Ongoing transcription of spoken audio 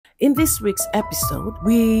In this week's episode,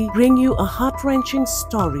 we bring you a heart-wrenching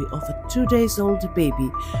story of a 2-day-old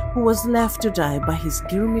baby who was left to die by his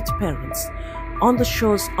Gurmit parents on the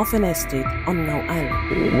shores of an estate on Ngau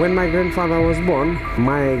Island. When my grandfather was born,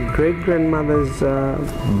 my great-grandmother's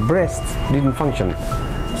breast didn't function,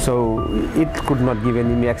 so it could not give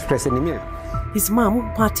any milk, express any milk. His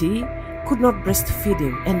mom, Patty, could not breastfeed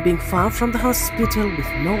him, and being far from the hospital with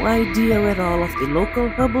no idea at all of the local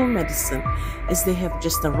herbal medicine, as they have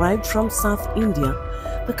just arrived from South India,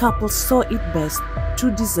 the couple saw it best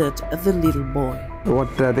to desert the little boy.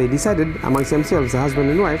 What they decided amongst themselves, the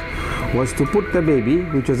husband and wife, was to put the baby,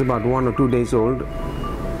 which was about 1 or 2 days old,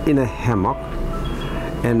 in a hammock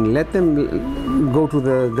and let them go to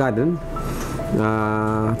the garden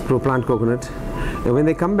to plant coconut, and when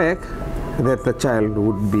they come back, that the child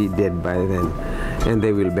would be dead by then, and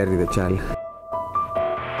they will bury the child.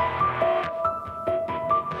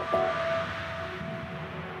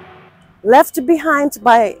 Left behind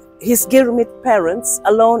by his Gurmit parents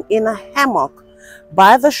alone in a hammock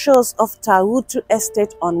by the shores of Tautu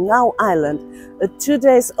estate on Ngau Island, a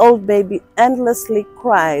 2-day-old baby endlessly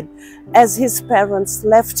cried as his parents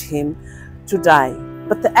left him to die.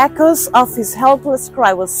 But the echoes of his helpless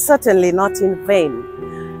cry was certainly not in vain.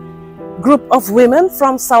 Group of women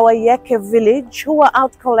from Sawayeke village who were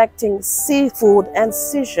out collecting seafood and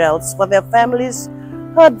seashells for their families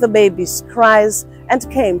heard the baby's cries and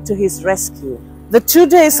came to his rescue. The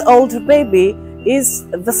 2-day-old baby is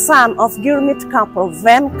the son of Gurmit couple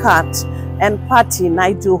Venkat and Patty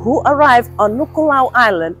Naidu, who arrived on Nukulau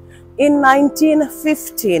Island in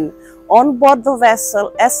 1915 on board the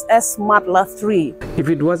vessel SS Madla III. If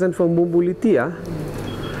it wasn't for Mumbulitia,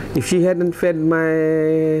 if she hadn't fed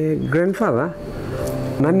my grandfather,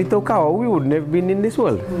 Nanito Kawa, we wouldn't have been in this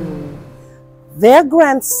world. Their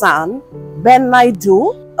grandson, Ben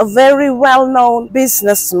Naidu, a very well-known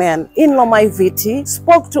businessman in Lomaiviti,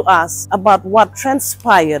 spoke to us about what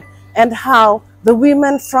transpired and how the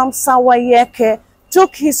women from Sawayeke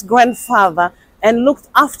took his grandfather and looked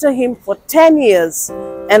after him for 10 years,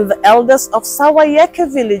 and the elders of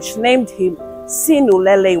Sawayeke village named him Sinu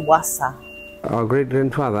Lele Wasa. Our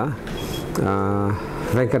great-grandfather,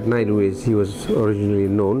 Venkat Naidu, as he was originally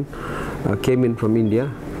known, came in from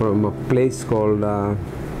India, from a place called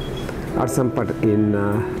Arsampat in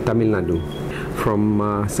Tamil Nadu,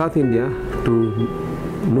 from South India to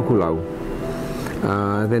Nukulau.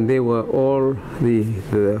 Then they were all,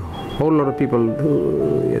 the whole lot of people,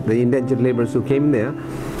 the indentured laborers who came there,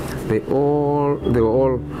 they were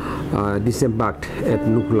all disembarked at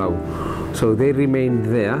Nukulau. So they remained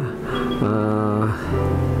there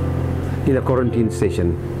in a quarantine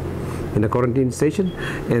station.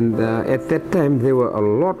 And at that time there were a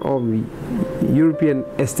lot of European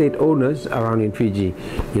estate owners around in Fiji,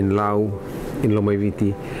 in Laos, in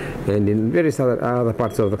Lomaiviti, and in various other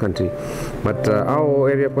parts of the country. But our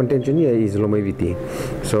area of contention here is Lomaiviti.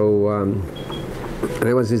 So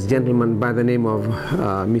there was this gentleman by the name of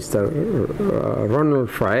Mr. Ronald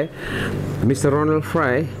Fry. Mr. Ronald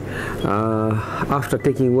Fry, after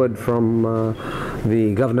taking word from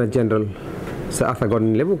the Governor General, Sir Arthur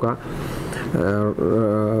Gordon Lebuka,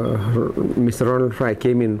 Mr. Ronald Fry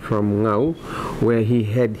came in from Ngau, where he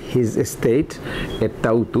had his estate at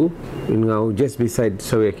Tautu in Ngau, just beside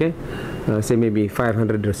Sawayeke, say maybe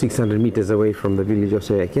 500 or 600 meters away from the village of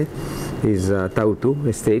Sawayeke. His Tautu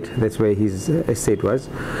estate, that's where his estate was.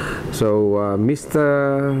 So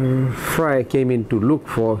Mr. Fry came in to look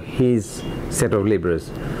for his set of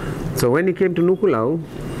laborers. So when he came to Nukulau,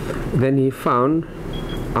 then he found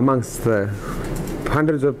amongst the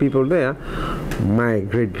hundreds of people there my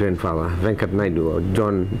great-grandfather, Venkat Naidu, or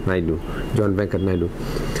John Venkat Naidu.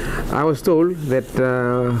 I was told that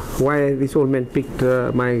why this old man picked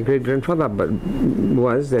my great-grandfather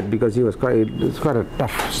was that because he was quite a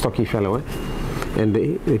tough, stocky fellow, and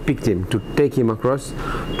they picked him to take him across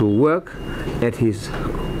to work at his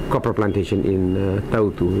copper plantation in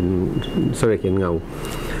Tautu, in Sawayeke and Ngau.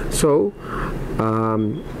 So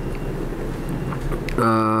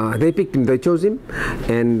they picked him, they chose him,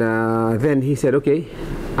 and then he said, okay,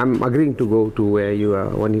 I'm agreeing to go to where you are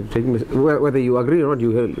wanting to take me. Whether you agree or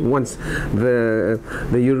not, once the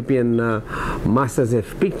European masters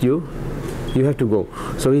have picked you, you have to go.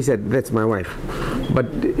 So he said, that's my wife.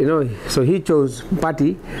 But, you know, so he chose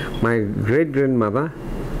Patty, my great-grandmother,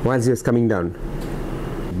 while she was coming down.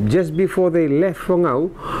 Just before they left for Ngau,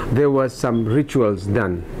 there was some rituals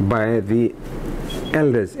done by the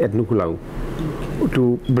elders at Nukulau.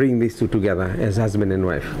 to bring these two together as husband and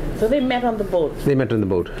wife. So they met on the boat? They met on the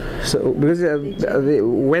boat. So because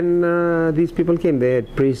when these people came, they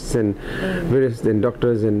had priests and various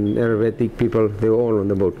doctors and Ayurvedic people. They were all on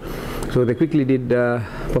the boat. So they quickly did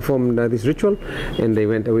perform this ritual, and they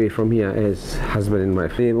went away from here as husband and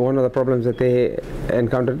wife. One of the problems that they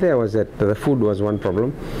encountered there was that the food was one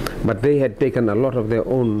problem, but they had taken a lot of their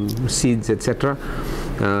own seeds, etc.,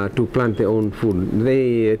 to plant their own food.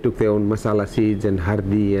 They took their own masala seeds and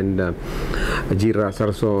hardi and jeera,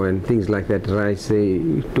 sarso and things like that, rice.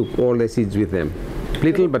 They took all their seeds with them.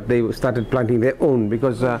 Little, but they started planting their own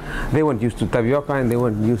because they weren't used to tapioca and they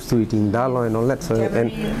weren't used to eating dalo and all that. So,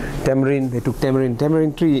 and tamarind, they took tamarind.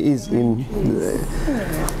 Tamarind tree is in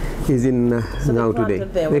so now today.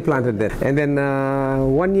 They planted there. And then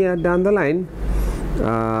 1 year down the line,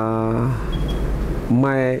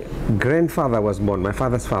 my grandfather was born. My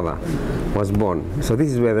father's father was born. So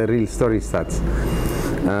this is where the real story starts.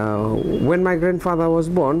 When my grandfather was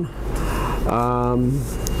born,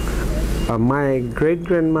 my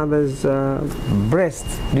great-grandmother's breast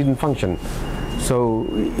didn't function, so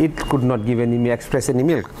it could not give express any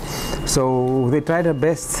milk. So they tried her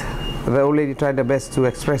best. The old lady tried her best to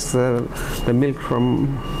express the milk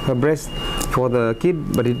from her breast for the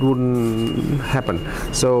kid, but it wouldn't happen.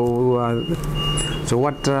 So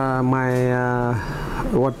what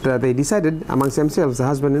they decided amongst themselves, the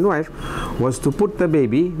husband and wife, was to put the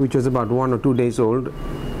baby, which was about 1 or 2 days old,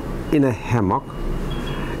 in a hammock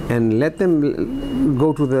and let them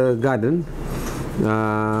go to the garden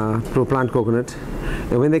to plant coconut.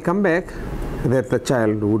 And when they come back, that the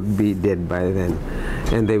child would be dead by then,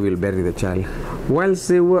 and they will bury the child. Whilst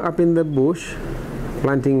they were up in the bush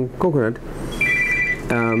planting coconut,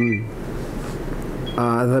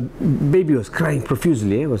 the baby was crying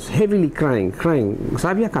profusely. It was heavily crying.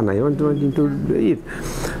 Sabia kana, you want him to eat.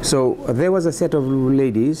 So there was a set of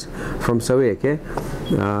ladies from Saweke.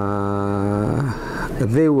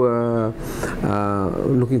 They were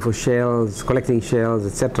looking for shells, collecting shells,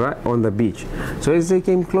 etc. on the beach. So as they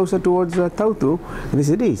came closer towards Tautu, they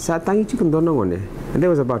said, "Hey, satangi chicken donangone." And there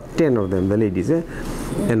was about 10 of them, the ladies.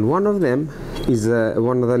 And one of them is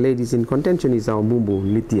one of the ladies in contention is our Mumbu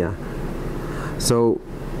Litia. So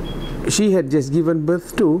she had just given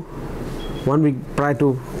birth to 1 week prior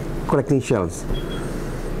to collecting shells.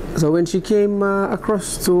 So when she came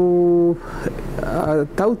across to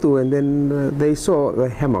Tautu, and then they saw the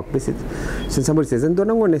hammock, they said, so somebody says, and they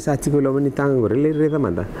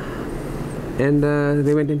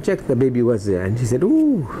went and checked, the baby was there, and she said,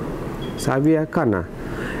 "Ooh, Savia Kana."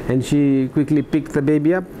 And she quickly picked the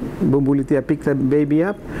baby up, Bumbulitia picked the baby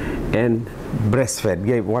up and breastfed,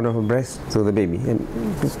 gave one of her breasts to the baby, and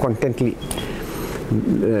contently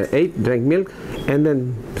ate, drank milk, and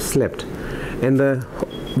then slept. And the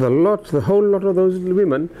whole lot of those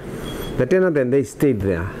women, the 10 of them, they stayed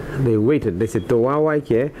there. They waited. They said,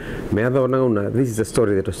 this is a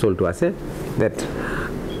story that was told to us, that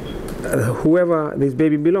whoever this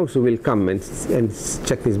baby belongs to will come and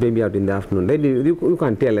check this baby out in the afternoon. You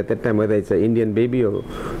can't tell at that time whether it's an Indian baby or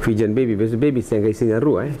Fijian baby, because the baby is 2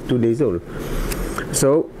 days old.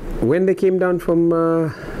 So when they came down from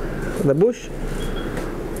the bush,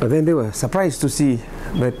 then they were surprised to see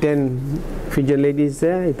the 10 Fijian ladies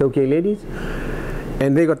there, Itoke ladies,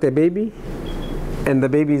 and they got their baby, and the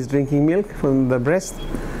baby is drinking milk from the breast.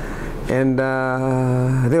 And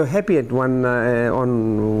they were happy at on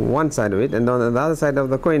one side of it, and on the other side of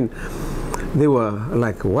the coin, they were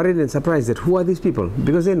like worried and surprised that who are these people,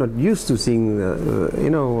 because they're not used to seeing,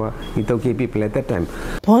 Itoke people at that time.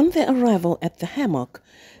 Upon their arrival at the hammock,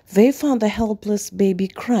 they found the helpless baby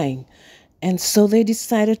crying, and so they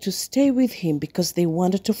decided to stay with him because they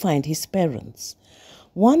wanted to find his parents.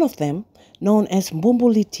 One of them, known as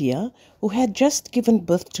Mbumbulitia, who had just given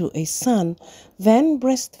birth to a son, then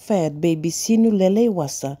breastfed baby Sinu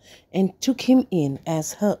Lelewasa and took him in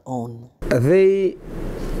as her own. They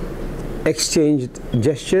exchanged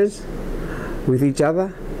gestures with each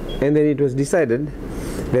other, and then it was decided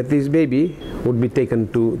that this baby would be taken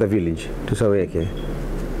to the village, to Saweke.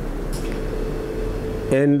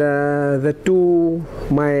 And the two,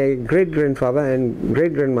 my great-grandfather and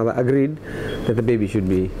great-grandmother, agreed that the baby should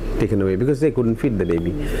be taken away because they couldn't feed the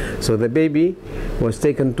baby. So the baby was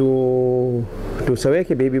taken to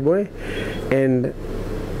Saweke, baby boy, and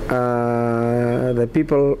the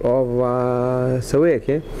people of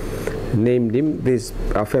Saweke named him, this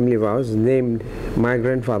our family vows, named my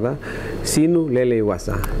grandfather Sinu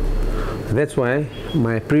Lelewasa. That's why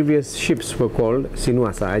my previous ships were called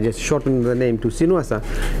Sinuasa. I just shortened the name to Sinuasa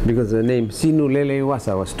because the name Sinu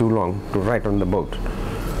Lelewasa was too long to write on the boat,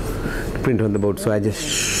 to print on the boat. So I just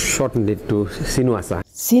shortened it to Sinuasa.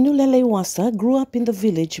 Sinulelewasa grew up in the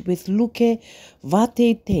village with Luke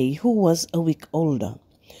Vatete, who was a week older.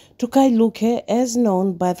 Tukai Luke, as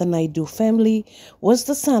known by the Naidu family, was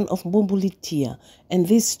the son of Bumbulitia, and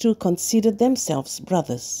these two considered themselves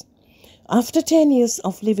brothers. After 10 years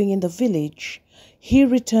of living in the village, he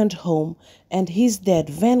returned home, and his dad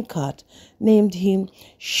Venkat named him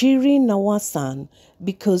Shiri Nawasan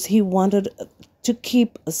because he wanted to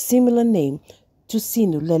keep a similar name to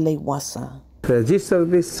Sinulelewasa. The gist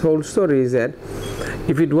of this whole story is that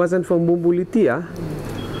if it wasn't for Bumbulitia,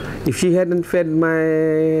 if she hadn't fed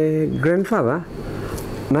my grandfather,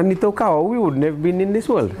 Nanito Kawa, we wouldn't have been in this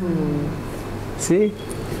world. See?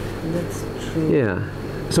 That's true. Yeah.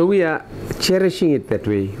 So we are cherishing it that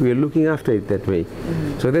way. We are looking after it that way.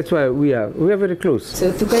 So that's why we are very close.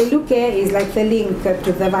 So Tukailuke is like the link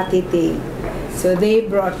to the Vatete. So they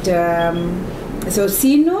brought so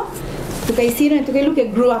Sino, Tukai Sino and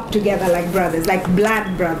Tukailuke grew up together like brothers, like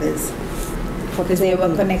blood brothers, because they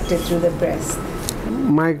were connected through the breast.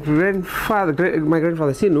 My grandfather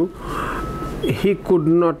Sinu, he could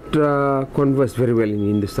not converse very well in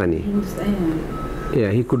Hindustani.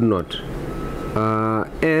 Yeah, he could not.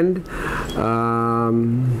 And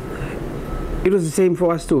it was the same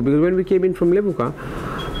for us too, because when we came in from Levuka,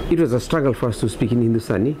 it was a struggle for us to speak in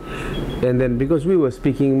Hindustani. And then because we were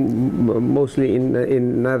speaking mostly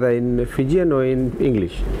in neither in Fijian or in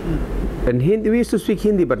English. And Hindi, we used to speak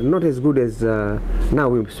Hindi, but not as good as now.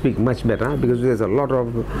 We speak much better because there's a lot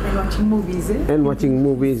of And watching movies, and watching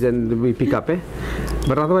movies, and we pick up.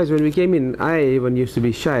 But otherwise, when we came in, I even used to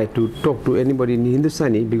be shy to talk to anybody in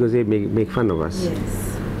Hindustani because they make fun of us.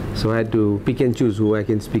 Yes. So I had to pick and choose who I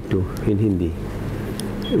can speak to in Hindi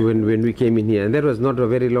when we came in here. And that was not a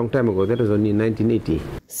very long time ago. That was only in 1980.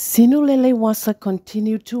 Sinulelewasa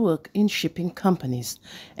continued to work in shipping companies,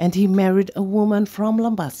 and he married a woman from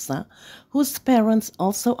Lambasa whose parents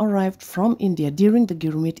also arrived from India during the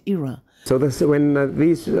Gurumit era. So this, when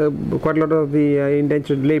quite a lot of the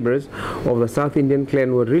indentured laborers of the South Indian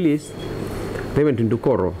clan were released, they went into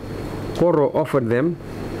Koro. Koro offered them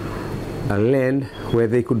a land where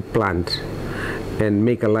they could plant and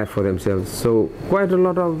make a life for themselves. So quite a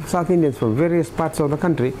lot of South Indians from various parts of the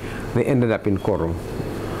country, they ended up in Koro.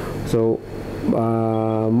 So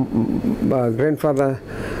my grandfather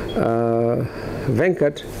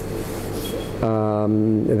Venkat,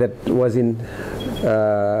 that was in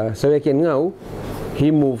Sawekian Ngau,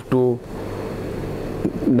 he moved to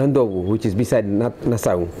Nandovu, which is beside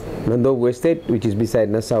Nassau. Nandovu Estate, which is beside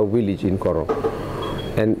Nassau village in Koro.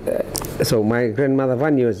 And so my grandmother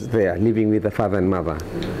Vani was there, living with the father and mother.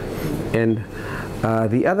 And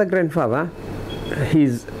the other grandfather,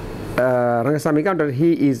 his Rangasamy Counter,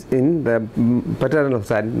 he is in the paternal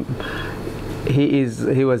side. He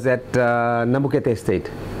was at Nambukete Estate.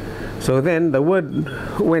 So then the word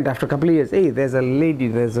went after a couple of years, hey, there's a lady,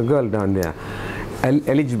 there's a girl down there,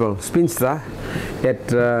 eligible, spinster,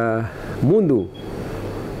 at Mundu.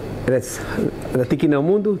 That's the Tikina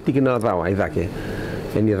Mundu, Tikina Rawa, Idake,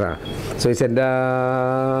 and Ira. So he said,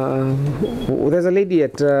 there's a lady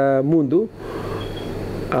at Mundu.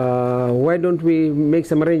 Why don't we make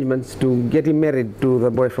some arrangements to get him married to the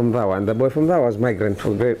boy from Dawa? And the boy from Dawa was my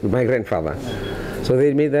grandfather. So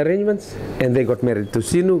they made the arrangements, and they got married to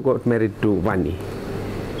Sinu, got married to Vani.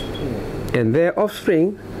 And their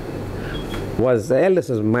offspring was the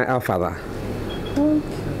eldest was our father.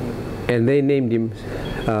 And they named him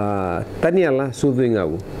Taniala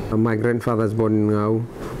Suduingau. My grandfather was born in Ngau,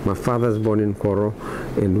 my father was born in Koro,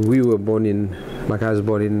 and we were born in, like I was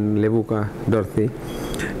born in Levuka, Dorothy.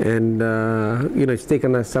 And it's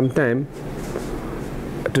taken us some time.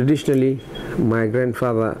 Traditionally, my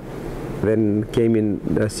grandfather then came in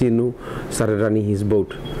Sinu, started running his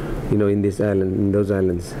boat, in this island, in those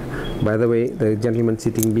islands. By the way, the gentleman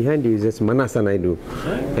sitting behind you is just Manasa Naidu,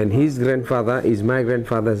 and his grandfather is my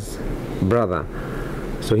grandfather's brother.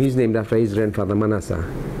 So he's named after his grandfather Manasa.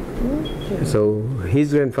 So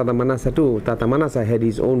his grandfather Manasa too, Tata Manasa, had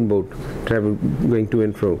his own boat, going to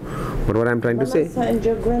and fro. But what I'm trying to say... Manasa and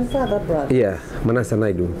your grandfather brother? Yeah, Manasa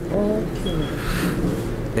Naidu.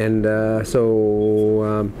 Okay. And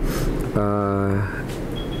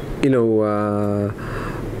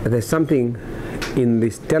there's something in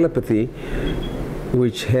this telepathy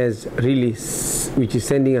which is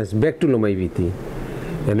sending us back to Lomaiviti.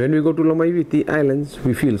 And when we go to Lomaiviti Islands,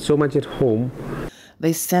 we feel so much at home.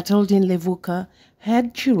 They settled in Levuka,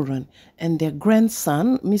 had children, and their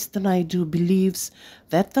grandson, Mr. Naidu, believes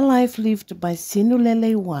that the life lived by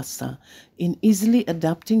Sinulelewasa in easily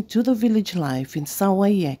adapting to the village life in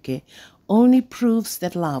Sawayeke only proves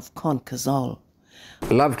that love conquers all.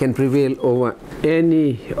 Love can prevail over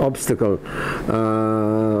any obstacle.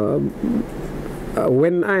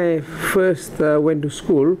 When I first went to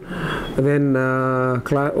school, then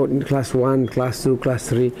class 1, class 2, class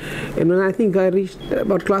 3, and when I think I reached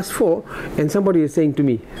about class 4, and somebody was saying to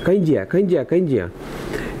me, Kainjia, Kainjia, Kainjia.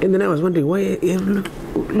 And then I was wondering, why,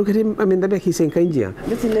 look at him, I mean, the back he's saying Kainjia.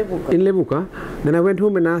 That's in Lebuka. In Lebuka. Then I went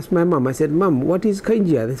home and asked my mom, I said, Mom, what is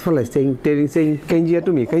Kainjia? This fellow is saying Kainjia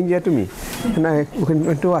to me, Kainjia to me. And I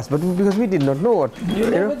went to ask, but because we did not know what. You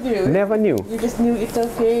never knew? Never knew. You just knew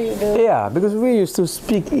Itoke? Yeah, because we used to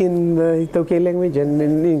speak in the Itoke language and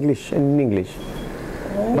in English.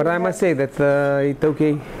 But I must say that the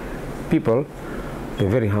Itoke people, they're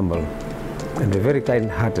very humble and they're very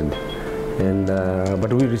kind-hearted. And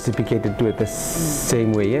but we reciprocated to it the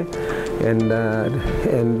same way, yeah.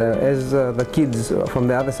 And as the kids from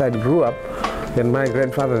the other side grew up, then my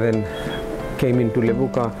grandfather then came into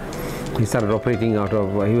Lebuka. He started operating out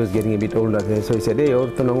of. He was getting a bit older, so he said, "Hey,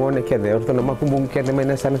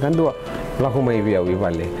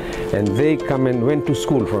 and they come and went to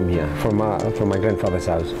school from here, from my grandfather's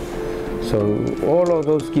house. So all of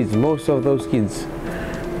those kids, most of those kids,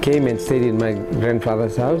 came and stayed in my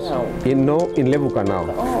grandfather's house in Lebuka now,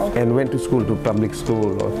 and went to school, to public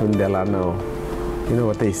school or Tundela now. You know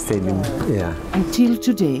what they stayed in, yeah. Until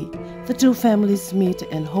today, the two families meet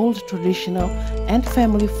and hold traditional and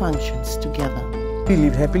family functions together. We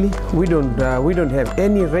live happily. We don't have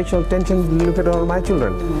any racial tension. Look at all my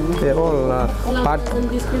children. They're all part.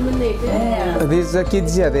 These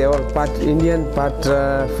kids here, they're all part Indian, part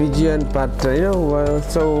Fijian, part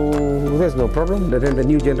so there's no problem. Then the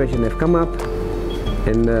new generation have come up,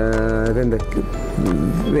 and then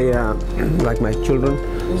they are like my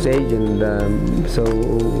children's age, and so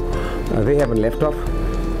they haven't left off.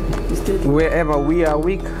 Wherever we are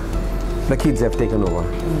weak, the kids have taken over.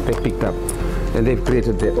 They picked up. And they've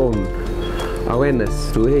created their own awareness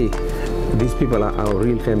to, hey, these people are our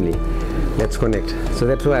real family. Let's connect. So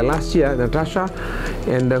that's why last year, Natasha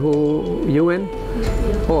and who, Ewan?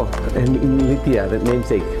 Oh, and Lithia, the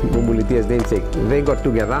namesake, Bumbu Lithia's namesake, they got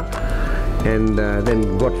together and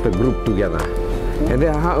then got the group together. And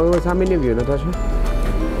there was how many of you, Natasha?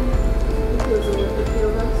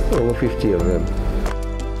 Over 50 of them.